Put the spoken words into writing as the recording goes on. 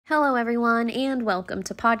Hello, everyone, and welcome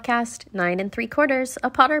to Podcast 9 3/4, a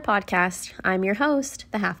Potter podcast. I'm your host,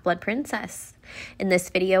 the Half-Blood Princess. In this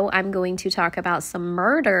video, I'm going to talk about some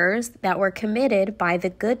murders that were committed by the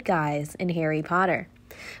good guys in Harry Potter.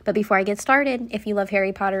 But before I get started, if you love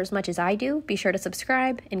Harry Potter as much as I do, be sure to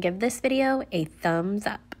subscribe and give this video a thumbs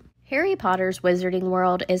up. Harry Potter's Wizarding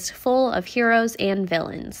World is full of heroes and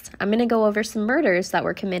villains. I'm going to go over some murders that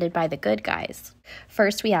were committed by the good guys.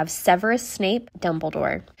 First, we have Severus Snape,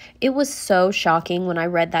 Dumbledore. It was so shocking when I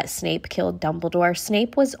read that Snape killed Dumbledore.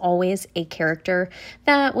 Snape was always a character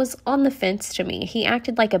that was on the fence to me. He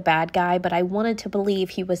acted like a bad guy, but I wanted to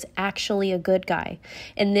believe he was actually a good guy.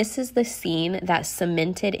 And this is the scene that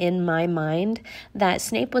cemented in my mind that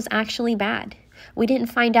Snape was actually bad. We didn't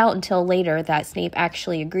find out until later that Snape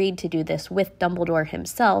actually agreed to do this with Dumbledore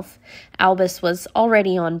himself. Albus was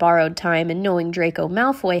already on borrowed time, and knowing Draco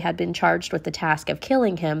Malfoy had been charged with the task of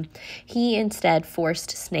killing him, he instead forced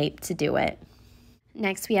Snape to do it.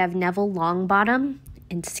 Next, we have Neville Longbottom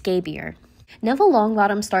and Scabier. Neville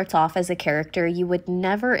Longbottom starts off as a character you would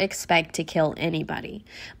never expect to kill anybody,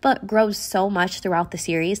 but grows so much throughout the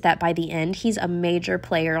series that by the end, he's a major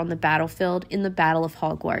player on the battlefield in the Battle of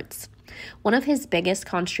Hogwarts. One of his biggest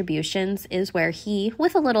contributions is where he,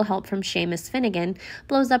 with a little help from Seamus Finnegan,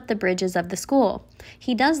 blows up the bridges of the school.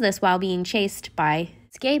 He does this while being chased by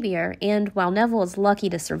Scabier, and while Neville is lucky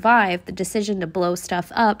to survive, the decision to blow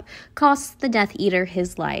stuff up costs the Death Eater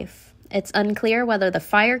his life. It's unclear whether the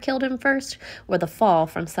fire killed him first or the fall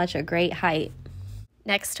from such a great height.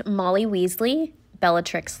 Next, Molly Weasley,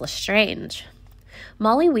 Bellatrix Lestrange.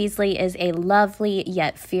 Molly Weasley is a lovely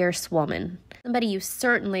yet fierce woman. Somebody you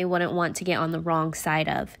certainly wouldn't want to get on the wrong side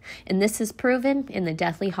of. And this is proven in the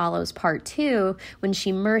Deathly Hallows Part 2 when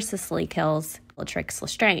she mercilessly kills Bellatrix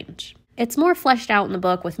Lestrange. It's more fleshed out in the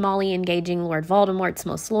book with Molly engaging Lord Voldemort's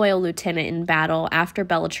most loyal lieutenant in battle after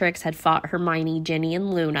Bellatrix had fought Hermione, Ginny,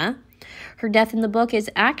 and Luna. Her death in the book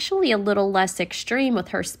is actually a little less extreme, with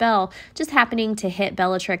her spell just happening to hit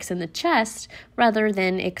Bellatrix in the chest rather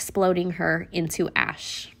than exploding her into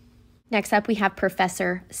ash. Next up, we have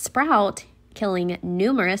Professor Sprout killing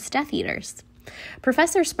numerous Death Eaters.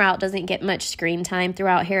 Professor Sprout doesn't get much screen time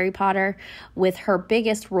throughout Harry Potter, with her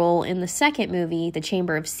biggest role in the second movie, The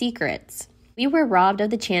Chamber of Secrets. We were robbed of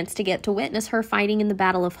the chance to get to witness her fighting in the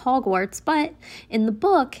Battle of Hogwarts, but in the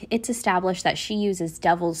book, it's established that she uses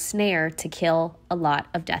Devil's Snare to kill a lot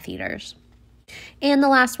of Death Eaters. And the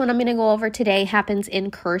last one I'm going to go over today happens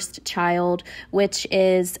in Cursed Child, which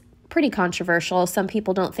is pretty controversial. Some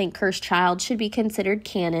people don't think Cursed Child should be considered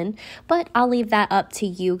canon, but I'll leave that up to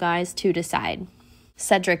you guys to decide.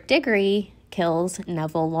 Cedric Diggory kills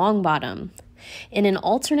Neville Longbottom. In an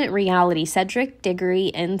alternate reality, Cedric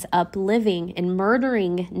Diggory ends up living and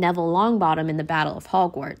murdering Neville Longbottom in the Battle of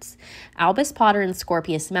Hogwarts. Albus Potter and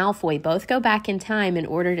Scorpius Malfoy both go back in time in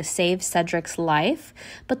order to save Cedric's life,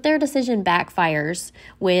 but their decision backfires,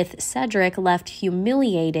 with Cedric left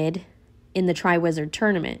humiliated in the Triwizard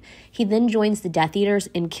Tournament. He then joins the Death Eaters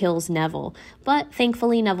and kills Neville. But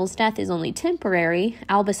thankfully, Neville's death is only temporary.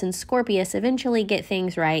 Albus and Scorpius eventually get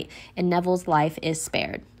things right, and Neville's life is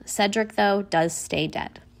spared. Cedric, though, does stay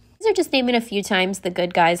dead. These are just naming a few times the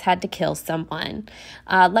good guys had to kill someone.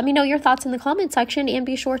 Let me know your thoughts in the comment section, and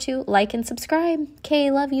be sure to like and subscribe. Okay,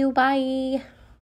 love you. Bye.